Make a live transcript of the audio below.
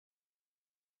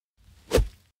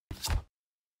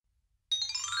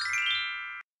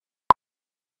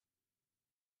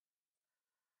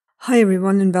Hi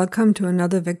everyone and welcome to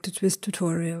another Vectortwist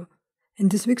tutorial. In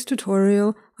this week's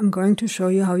tutorial, I'm going to show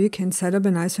you how you can set up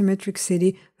an isometric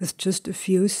city with just a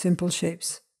few simple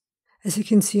shapes. As you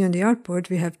can see on the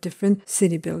artboard, we have different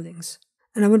city buildings.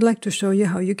 And I would like to show you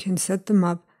how you can set them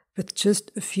up with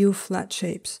just a few flat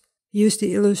shapes. Use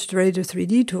the Illustrator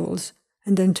 3D tools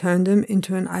and then turn them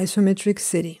into an isometric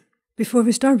city. Before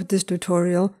we start with this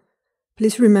tutorial,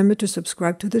 please remember to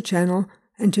subscribe to the channel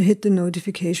and to hit the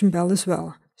notification bell as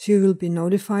well, so you will be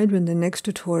notified when the next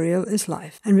tutorial is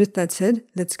live. And with that said,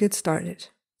 let's get started.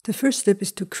 The first step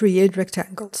is to create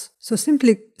rectangles. So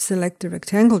simply select the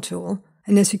rectangle tool,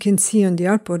 and as you can see on the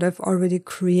artboard, I've already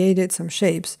created some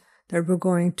shapes that we're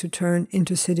going to turn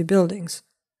into city buildings.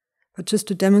 But just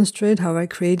to demonstrate how I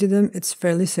created them, it's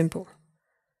fairly simple.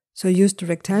 So use the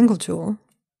rectangle tool,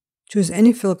 choose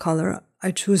any fill color, I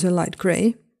choose a light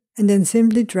gray, and then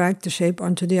simply drag the shape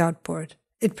onto the artboard.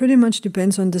 It pretty much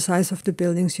depends on the size of the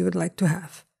buildings you would like to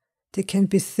have. They can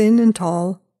be thin and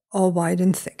tall, or wide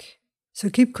and thick. So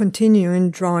keep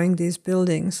continuing drawing these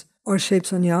buildings or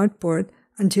shapes on your artboard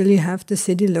until you have the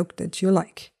city look that you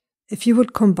like. If you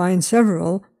would combine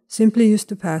several, simply use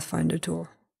the Pathfinder tool.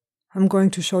 I'm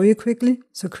going to show you quickly,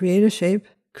 so create a shape,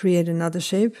 create another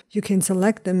shape. You can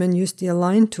select them and use the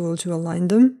Align tool to align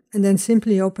them, and then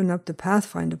simply open up the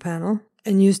Pathfinder panel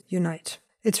and use Unite.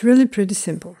 It's really pretty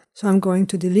simple. So I'm going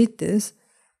to delete this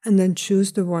and then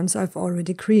choose the ones I've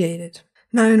already created.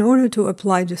 Now in order to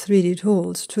apply the 3D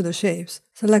tools to the shapes,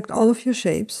 select all of your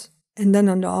shapes and then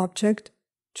under Object,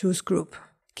 choose Group.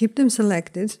 Keep them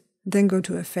selected, then go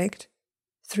to Effect,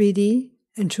 3D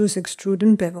and choose Extrude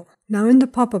and Bevel. Now in the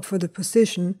pop-up for the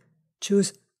position,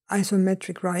 choose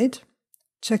Isometric Right,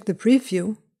 check the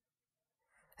preview,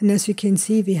 and as you can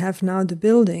see we have now the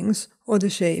buildings or the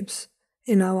shapes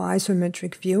in our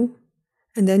isometric view,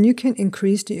 and then you can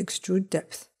increase the extrude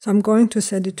depth. So I'm going to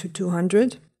set it to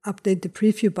 200, update the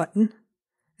preview button,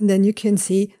 and then you can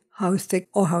see how thick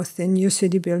or how thin your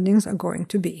city buildings are going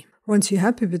to be. Once you're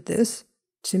happy with this,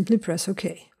 simply press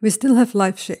OK. We still have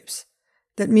live shapes.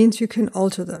 That means you can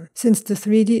alter them, since the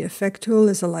 3D effect tool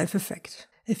is a live effect.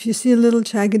 If you see little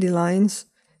jaggedy lines,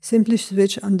 simply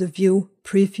switch on the View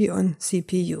Preview on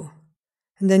CPU,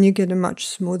 and then you get a much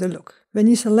smoother look. When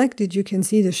you select it, you can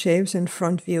see the shapes in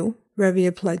front view, where we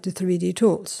applied the 3D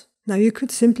tools. Now you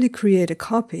could simply create a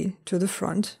copy to the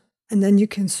front, and then you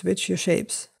can switch your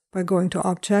shapes by going to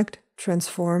Object,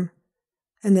 Transform,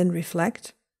 and then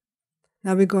Reflect.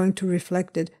 Now we're going to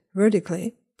reflect it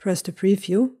vertically, press the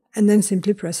preview, and then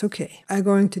simply press OK. I'm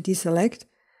going to deselect,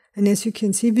 and as you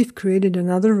can see, we've created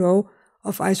another row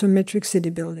of isometric city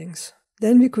buildings.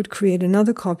 Then we could create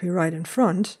another copy right in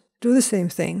front, do the same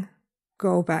thing,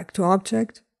 go back to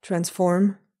Object,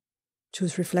 Transform,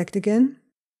 choose Reflect again,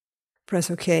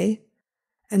 press OK,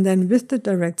 and then with the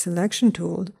Direct Selection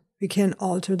tool, we can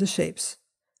alter the shapes.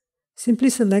 Simply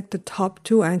select the top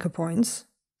two anchor points,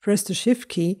 press the Shift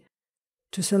key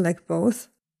to select both,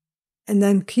 and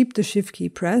then keep the Shift key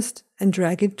pressed and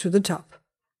drag it to the top.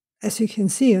 As you can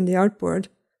see on the artboard,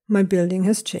 my building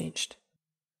has changed.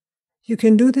 You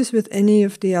can do this with any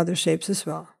of the other shapes as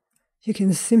well. You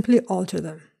can simply alter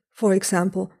them. For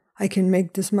example, I can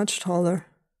make this much taller.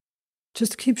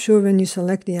 Just keep sure when you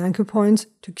select the anchor points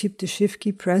to keep the Shift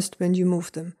key pressed when you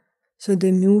move them, so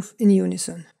they move in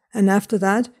unison. And after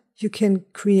that, you can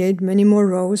create many more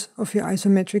rows of your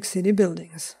isometric city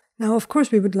buildings. Now, of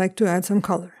course, we would like to add some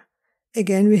color.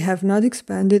 Again, we have not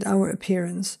expanded our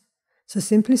appearance, so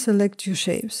simply select your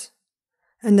shapes.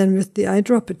 And then with the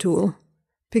eyedropper tool,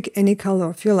 pick any color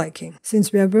of your liking.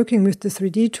 Since we are working with the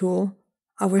 3D tool,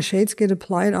 our shades get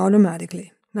applied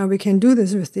automatically. Now we can do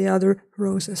this with the other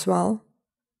rows as well.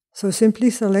 So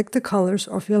simply select the colors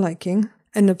of your liking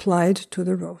and apply it to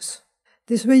the rows.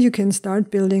 This way you can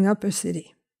start building up a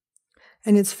city.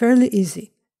 And it's fairly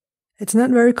easy. It's not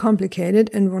very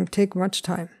complicated and won't take much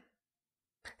time.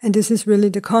 And this is really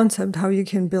the concept how you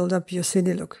can build up your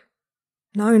city look.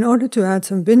 Now in order to add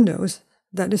some windows,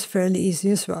 that is fairly easy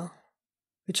as well.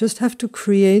 We just have to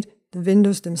create the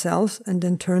windows themselves and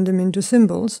then turn them into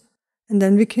symbols, and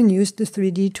then we can use the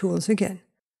 3D tools again.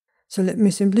 So let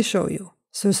me simply show you.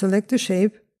 So select the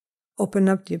shape, open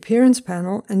up the Appearance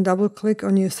panel and double-click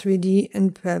on your 3D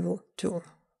and Bevel tool.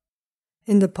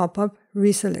 In the pop-up,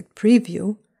 reselect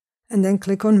Preview and then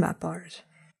click on Map Art.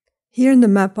 Here in the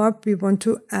Map Art, we want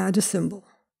to add a symbol.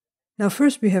 Now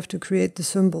first we have to create the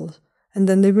symbols, and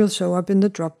then they will show up in the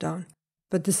drop-down.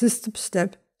 But this is the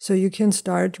step, so you can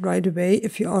start right away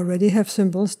if you already have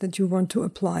symbols that you want to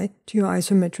apply to your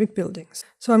isometric buildings.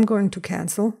 So I'm going to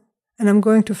cancel, and I'm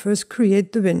going to first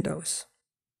create the windows.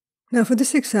 Now for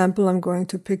this example, I'm going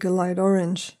to pick a light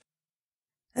orange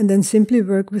and then simply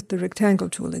work with the rectangle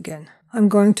tool again. I'm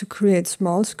going to create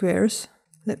small squares.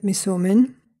 Let me zoom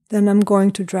in. Then I'm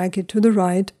going to drag it to the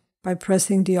right by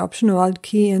pressing the Option or Alt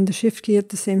key and the Shift key at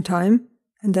the same time,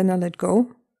 and then I let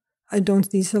go. I don't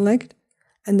deselect,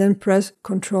 and then press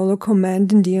Ctrl or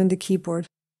Command and D on the keyboard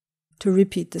to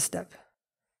repeat the step.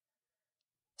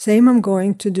 Same I'm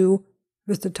going to do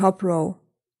with the top row,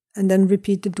 and then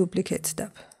repeat the duplicate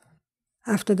step.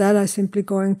 After that, I'm simply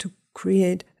going to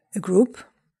create a group,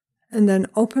 and then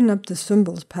open up the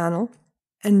Symbols panel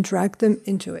and drag them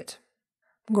into it.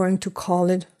 I'm going to call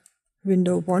it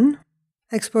Window 1.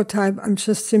 Export type, I'm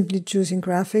just simply choosing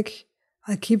graphic.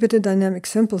 I'll keep it a dynamic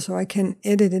symbol so I can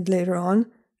edit it later on,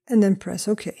 and then press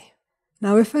OK.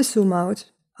 Now if I zoom out,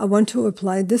 I want to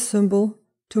apply this symbol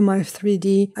to my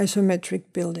 3D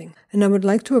isometric building, and I would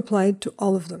like to apply it to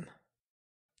all of them.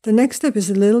 The next step is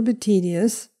a little bit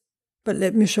tedious, but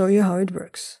let me show you how it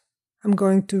works. I'm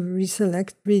going to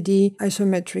reselect 3D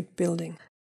isometric building.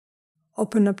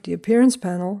 Open up the Appearance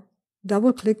panel,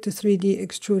 double-click the 3D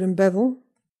Extrude and Bevel,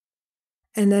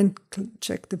 and then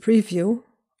check the preview,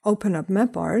 open up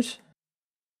Map Art,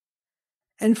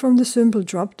 and from the symbol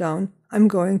drop-down, I'm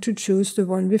going to choose the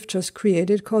one we've just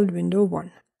created called Window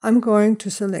 1. I'm going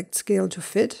to select Scale to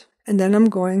Fit, and then I'm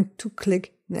going to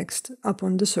click Next up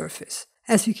on the surface.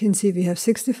 As you can see, we have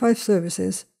 65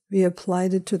 surfaces. We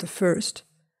applied it to the first.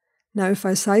 Now if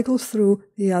I cycle through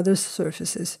the other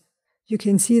surfaces, you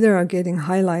can see they are getting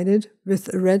highlighted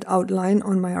with a red outline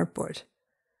on my artboard.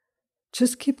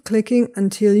 Just keep clicking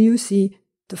until you see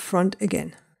the front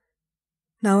again.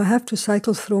 Now I have to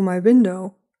cycle through my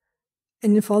window,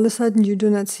 and if all of a sudden you do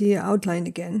not see an outline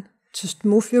again, just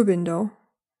move your window.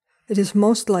 It is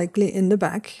most likely in the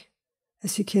back.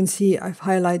 As you can see, I've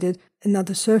highlighted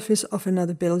another surface of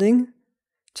another building.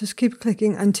 Just keep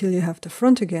clicking until you have the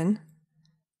front again.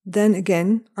 Then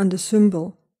again, on the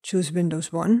symbol, choose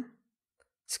Windows 1,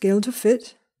 Scale to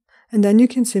Fit, and then you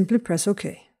can simply press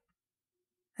OK.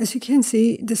 As you can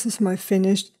see, this is my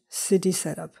finished city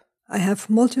setup. I have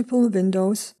multiple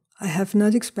windows. I have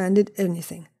not expanded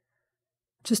anything.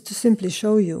 Just to simply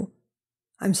show you,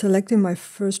 I'm selecting my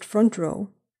first front row.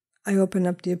 I open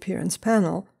up the Appearance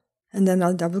panel, and then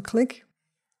I'll double-click.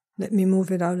 Let me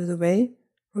move it out of the way.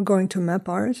 We're going to Map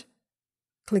Art,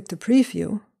 click the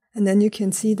preview, and then you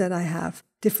can see that I have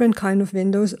different kind of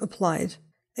windows applied.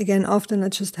 Again, often I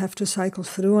just have to cycle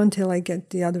through until I get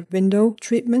the other window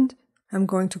treatment. I'm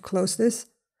going to close this,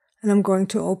 and I'm going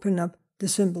to open up the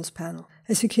Symbols panel.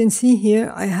 As you can see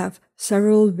here, I have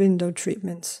several window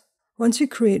treatments. Once you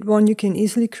create one, you can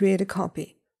easily create a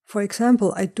copy. For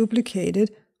example, I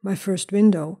duplicated my first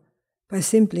window by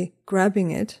simply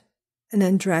grabbing it and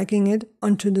then dragging it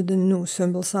onto the new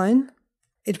symbol sign.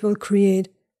 It will create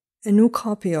a new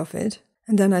copy of it,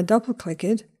 and then I double-click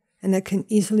it, and I can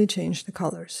easily change the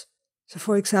colors. So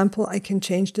for example, I can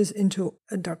change this into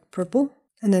a dark purple,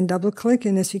 and then double-click,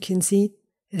 and as you can see,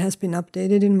 it has been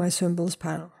updated in my Symbols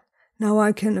panel. Now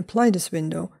I can apply this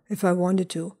window, if I wanted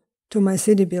to my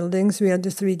city buildings via the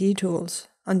 3D tools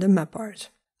under Map Art.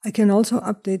 I can also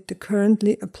update the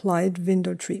currently applied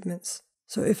window treatments.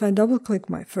 So if I double-click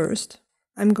my first,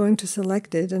 I'm going to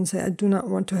select it and say I do not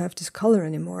want to have this color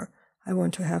anymore. I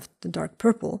want to have the dark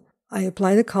purple. I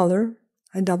apply the color,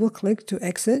 I double-click to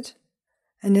exit,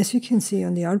 and as you can see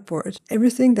on the artboard,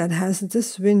 everything that has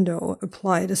this window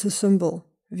applied as a symbol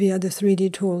via the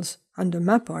 3D tools under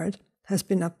Map Art has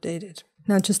been updated.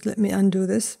 Now just let me undo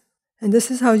this. And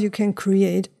this is how you can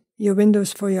create your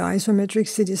windows for your isometric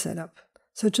city setup.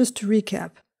 So just to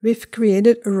recap, we've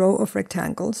created a row of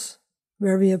rectangles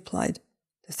where we applied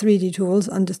the 3D tools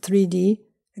under 3D,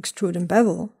 Extrude and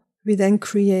Bevel. We then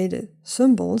created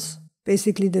symbols,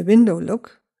 basically the window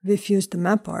look. We've used the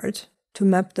Map Art to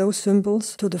map those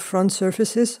symbols to the front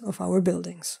surfaces of our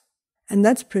buildings. And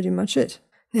that's pretty much it.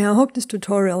 Now I hope this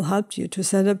tutorial helped you to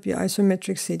set up your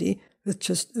isometric city with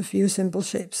just a few simple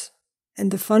shapes. And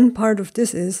the fun part of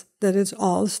this is that it's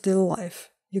all still live.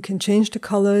 You can change the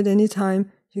color at any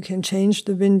time, you can change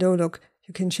the window look,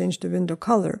 you can change the window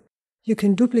color, you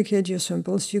can duplicate your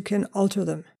symbols, you can alter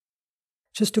them.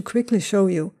 Just to quickly show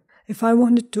you, if I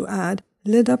wanted to add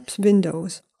lit up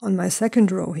windows on my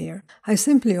second row here, I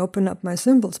simply open up my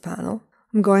Symbols panel.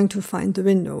 I'm going to find the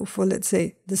window for, let's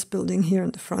say, this building here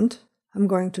in the front. I'm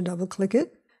going to double-click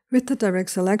it. With the Direct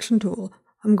Selection tool,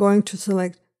 I'm going to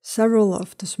select several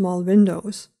of the small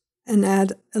windows and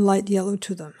add a light yellow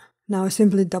to them. Now I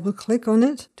simply double-click on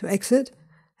it to exit,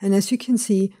 and as you can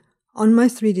see, on my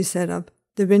 3D setup,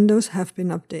 the windows have been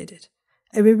updated.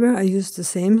 Everywhere I use the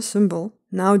same symbol,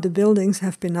 now the buildings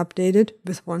have been updated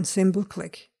with one simple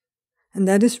click. And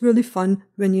that is really fun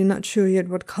when you're not sure yet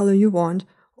what color you want,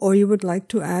 or you would like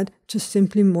to add just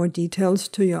simply more details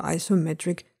to your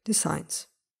isometric designs.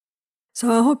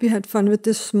 So I hope you had fun with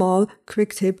this small,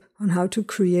 quick tip on how to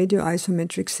create your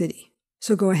isometric city.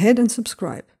 So go ahead and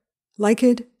subscribe. Like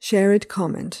it, share it,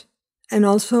 comment. And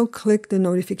also click the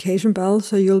notification bell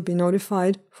so you'll be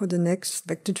notified for the next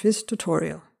Vectortwist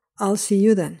tutorial. I'll see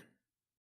you then.